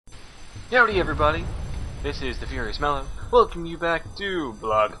Howdy everybody, this is the Furious Mellow. Welcome you back to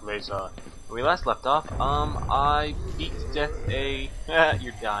Black Mesa. When we last left off, I beat to death a...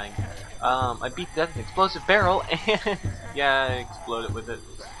 you're dying. I beat to death an explosive barrel, and... yeah, I exploded with it.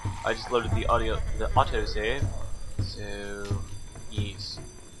 I just loaded the autosave. So... yes.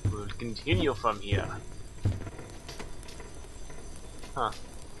 We'll continue from here. Huh.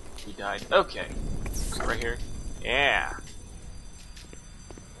 He died. Okay. So right here. Yeah.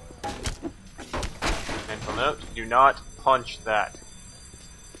 Mental note, do not punch that.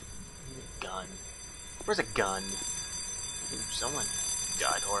 Gun. Where's a gun? Ooh, someone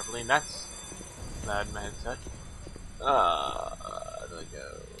died horribly, and that's bad in my headset. Do I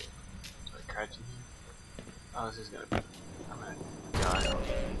go? Do I crouch in here? Oh, this is gonna be... I'm gonna die.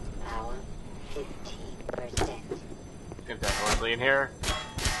 Power 15%. Gonna die horribly in here.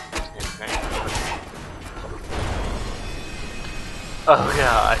 Oh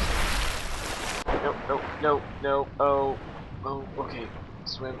god. No. Oh, okay.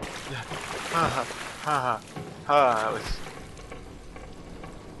 Swim. That was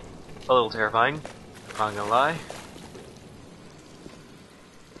a little terrifying. Not gonna lie.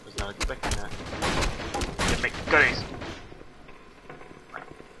 Was not expecting that. Get me goodies.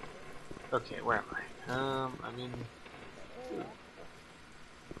 Okay, where am I? I'm in.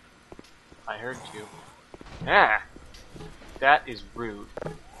 I heard you. Ah! That is rude.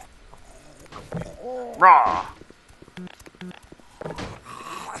 Raw!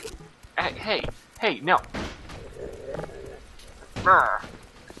 Hey, no! Brr.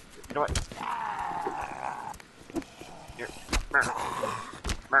 You know what? Here. Brr.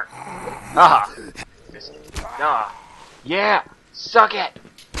 Brr. Ah! Ah! Yeah! Suck it!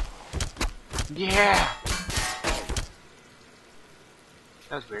 Yeah!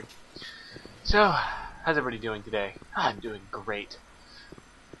 That was weird. So, how's everybody doing today? I'm doing great.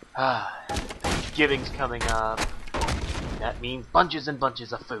 Thanksgiving's coming up. That means bunches and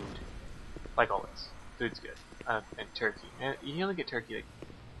bunches of food. Like always. Food's good. And turkey. And you only get turkey, like, I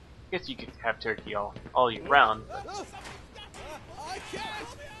guess you could have turkey all year round, but...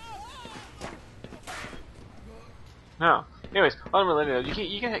 No. Anyways, unrelated, I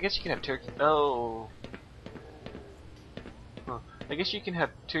guess you can have turkey. Oh. Huh. I guess you can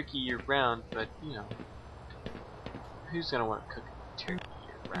have turkey year round, but, you know, who's gonna want to cook turkey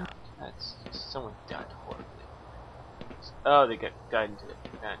year round? That's someone died horribly. Oh, they died into it,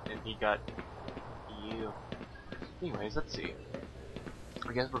 and he got you. Anyways, let's see.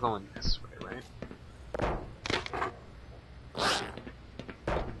 I guess we're going this way, right?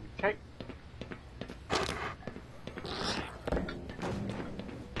 Okay.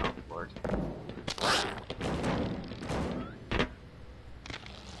 Oh Lord.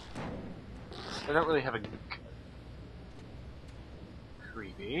 I don't really have a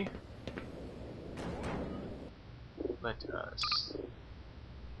creepy. Let us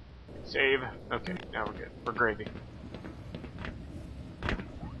save. Okay, now we're good. We're gravy.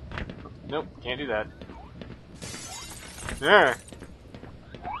 Nope, can't do that. There.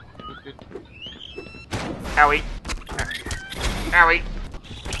 Owie. Owie.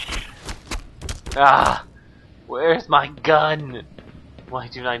 Ah! Where's my gun? Why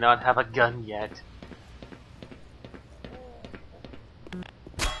do I not have a gun yet?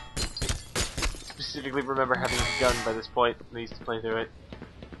 Specifically remember having a gun by this point. I used to play through it.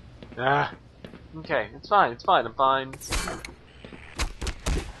 Ah. Okay, it's fine, I'm fine.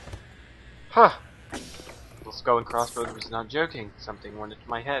 Huh. Little skull and crossbones was not joking. Something went into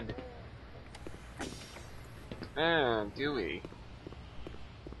my head. Ah, gooey.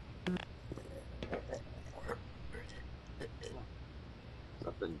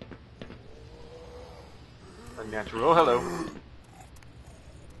 Something unnatural. Hello.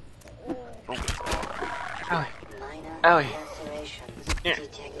 Owie. Owie.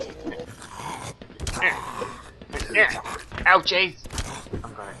 Yeah. Ouchies!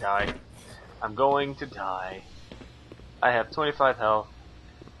 I'm gonna die. I'm going to die. I have 25 health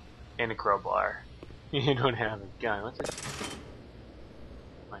and a crowbar. You don't have a gun. What's it?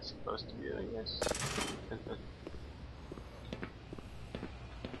 Am I supposed to be doing this? Can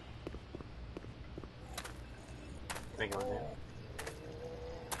I go in there?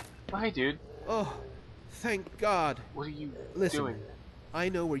 Hi, dude. Oh, thank God. What are you Listen, doing? I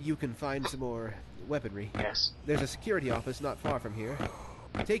know where you can find some more weaponry. Yes. There's a security office not far from here.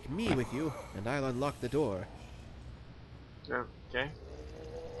 Take me with you, and I'll unlock the door. Okay.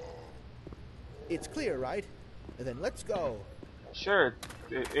 It's clear, right? Then let's go. Sure.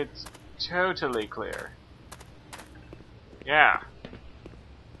 It's totally clear. Yeah.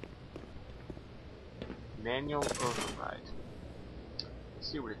 Manual override.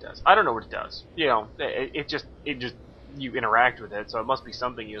 see what it does. I don't know what it does. You know, it just you interact with it, so it must be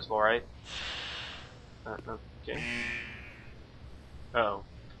something useful, right? Okay. Uh-oh.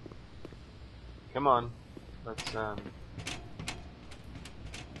 Come on. Let's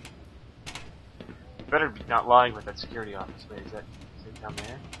better be not lying with that security office. Wait, is it down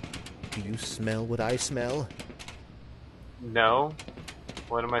there? Do you smell what I smell? No.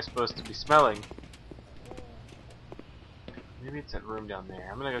 What am I supposed to be smelling? Maybe it's that room down there.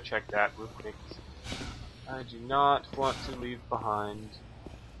 I'm gonna go check that real quick. I do not want to leave behind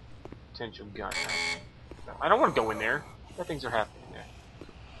potential gun. I don't want to go in there. Bad things are happening there.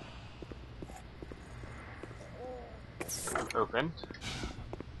 Open.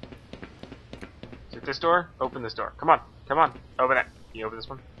 Is it this door? Open this door. Come on. Come on. Open it. Can you open this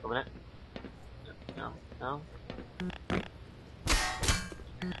one? Open it. No. No.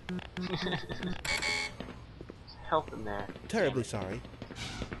 There's help in there. Terribly sorry.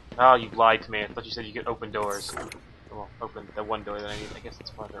 Oh, you lied to me. I thought you said you could open doors. Well, open the one door that I need. I guess it's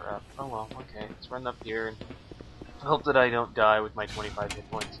farther up. Oh well, okay. Let's run up here and hope that I don't die with my 25 hit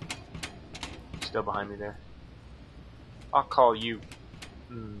points. Still behind me there. I'll call you.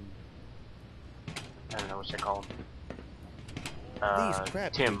 I don't know what I call him. These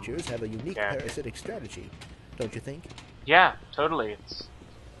crab Tim. creatures have a unique parasitic strategy, don't you think? Yeah, totally. It's.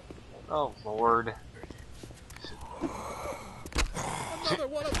 Oh Lord. Another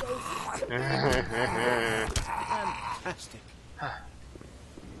one of those. Fantastic.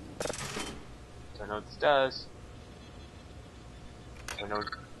 Don't know what this does. Don't know.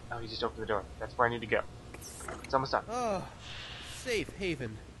 Oh, you just opened the door. That's where I need to go. It's almost done. Oh, safe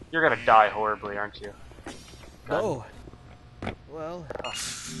haven. You're gonna die horribly, aren't you? Oh. Well,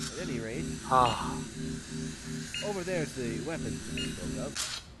 at any rate, over there's the weapons we spoke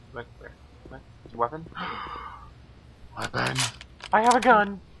of. Where? Weapon? Weapon. I have a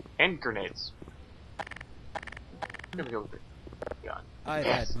gun and grenades. I'm gonna go with the gun. I've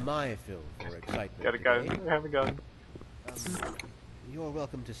had my fill for excitement. Got a gun. today. I have a gun. You're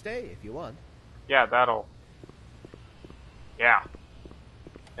welcome to stay if you want. Yeah, that'll. Yeah.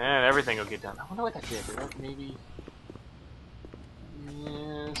 And everything will get done. I wonder what that did. Did that maybe.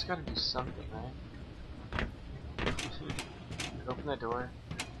 Yeah, it's gotta do something, right? Open that door.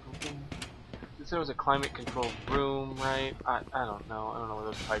 Open. This was a climate controlled room, right? I don't know. I don't know where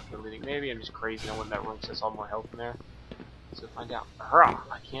those pipes are leading. Maybe I'm just crazy on when that room says all more help in there. So find out. Hurrah!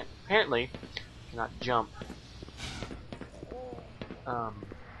 I can't. Apparently, cannot jump.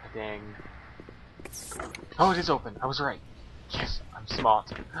 Dang. Oh, it is open. I was right. Yes, I'm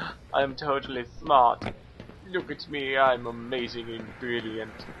smart. I'm totally smart. Look at me. I'm amazing and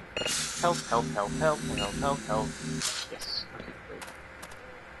brilliant. Help! Help! Help! Help! Help! Help! Help! Yes. Okay, great.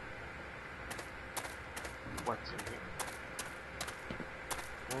 What's in here?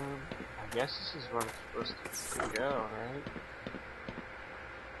 I guess this is where I'm supposed to go, right?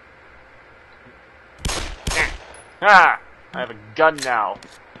 Ah! I have a gun now.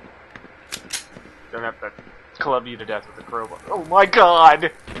 Don't have to club you to death with a crowbar. Oh my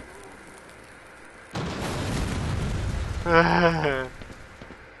god!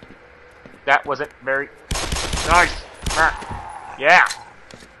 That wasn't very nice. Yeah.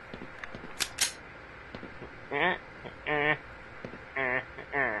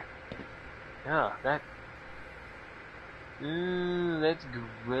 Oh, that. That's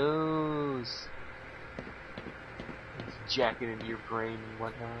gross. It's jacking into your brain and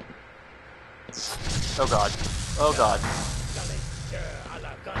whatnot. Oh god. Oh god.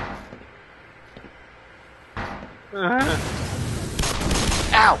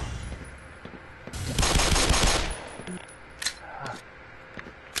 Ow!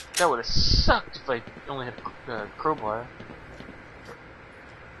 That would have sucked if I only had crowbar.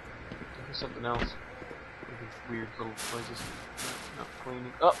 There's something else. These weird little noises. Not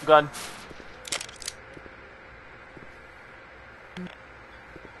cleaning. Oh, gun!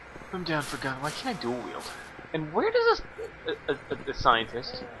 I'm down for gun. Why can't I dual wield? And where does a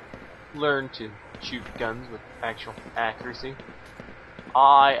scientist learn to shoot guns with actual accuracy?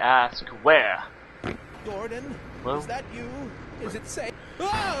 I ask where? Gordon, Well? is that you? Is it safe?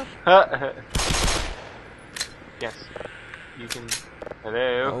 Ah! Yes. You can.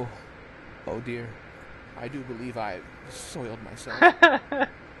 Hello. Oh dear. I do believe I soiled myself.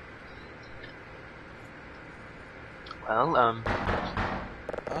 Well,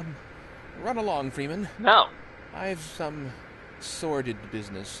 Run along, Freeman. no. I've some sordid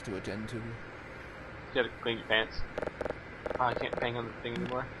business to attend to. You gotta clean your pants. Oh, I can't bang on the thing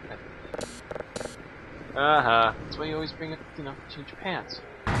anymore. That's why you always bring it, change your pants.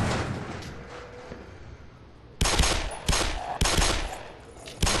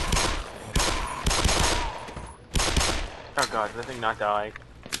 Oh god, did that thing not die?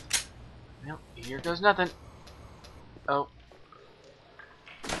 Nope, here goes nothing. Oh.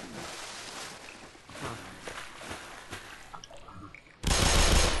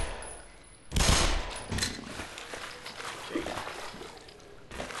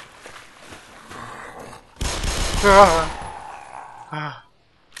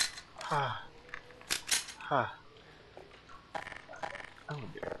 Oh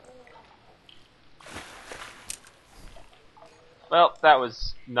dear. Well, that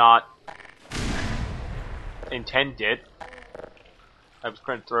was not intended. I was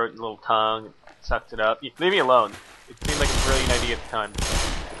trying to throw it in a little tongue, and sucked it up. Leave me alone. It seemed like a brilliant idea at the time.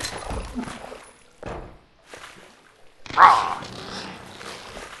 Rah!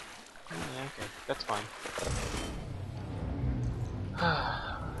 Yeah, okay, that's fine.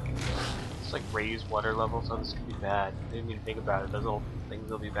 It's like raised water level, so this could be bad. I didn't even think about it. Those little things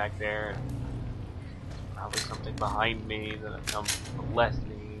will be back there, and probably something behind me that'll come molest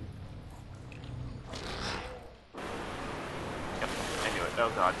me. Yep, I knew it.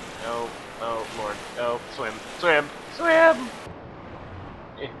 Oh god. No. Oh lord. No. Swim. Swim. Swim!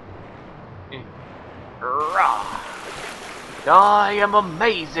 Rah! I am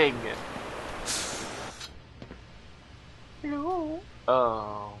amazing! Hello?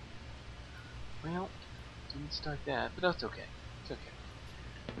 Oh. Well, didn't start that, but that's okay. It's okay.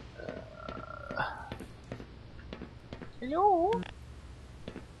 Hello?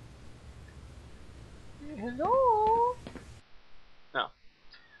 Hello? Oh.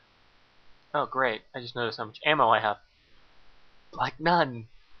 Oh, great. I just noticed how much ammo I have. Like none.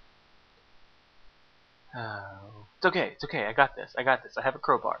 Oh. It's okay. It's okay. I got this. I got this. I have a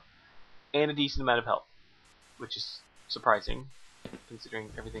crowbar. And a decent amount of health. Which is surprising,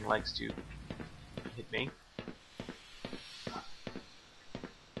 considering everything likes to hit me.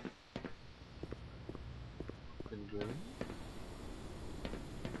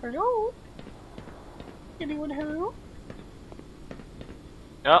 Hello? Anyone hello?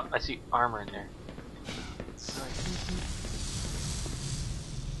 Oh, I see armor in there.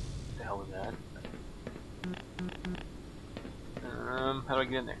 What the hell was that? How do I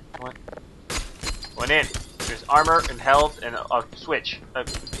get in there? What? Went in. There's armor and health and a switch.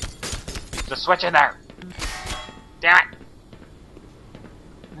 There's a switch in there! Damn it!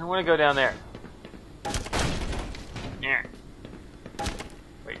 I don't want to go down there. Yeah.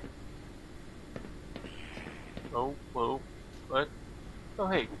 Wait. Oh, whoa. What? Oh,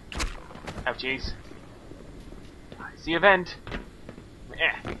 hey. Ouchies. I see a vent.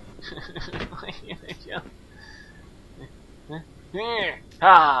 Eh.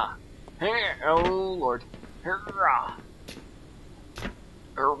 Ha! Oh, Lord. Hurrah!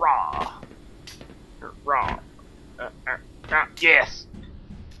 Hurrah! Hurrah! Yes!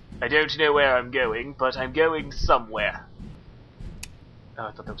 I don't know where I'm going, but I'm going somewhere. Oh,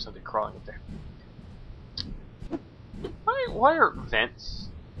 I thought there was something crawling up there. Why are vents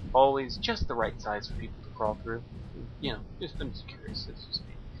always just the right size for people to crawl through? You know, I'm just curious. It's just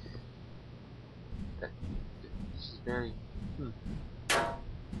me. This is very...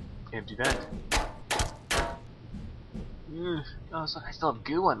 Empty vent. Oh, so I still have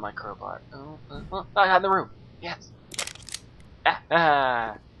goo on my crowbar. Oh, I got in the room. Yes.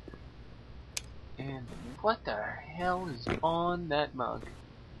 Ah. And what the hell is on that mug?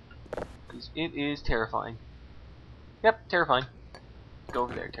 Because it is terrifying. Yep, terrifying. Go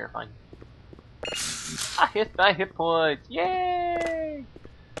over there, terrifying. I hit my hit points. Yay!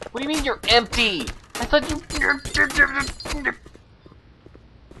 What do you mean you're empty? I thought you...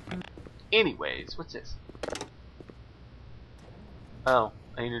 Anyways, what's this? Oh,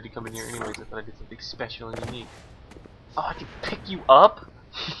 I needed to come in here anyways. I thought I did something special and unique. Oh, I can pick you up?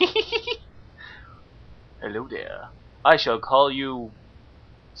 Hello there. I shall call you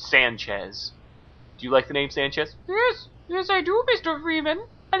Sanchez. Do you like the name Sanchez? Yes, I do, Mr. Freeman.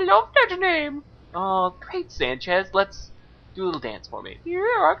 I love that name. Oh, great, Sanchez. Let's do a little dance for me. Yeah,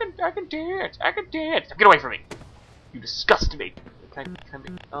 I can dance. I can dance. Now get away from me. You disgust me.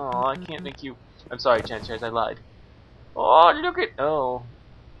 Oh, I can't make you. I'm sorry, Sanchez. I lied. Oh, look at. Oh,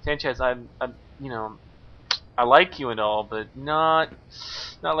 Sanchez. You know, I like you and all, but not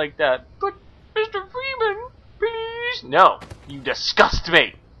like that. But Mr. Freeman, please. No, you disgust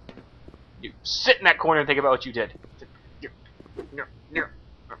me. You sit in that corner and think about what you did.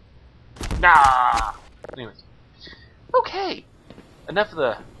 Nah. Anyways, okay. Enough of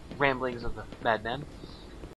the ramblings of the madman.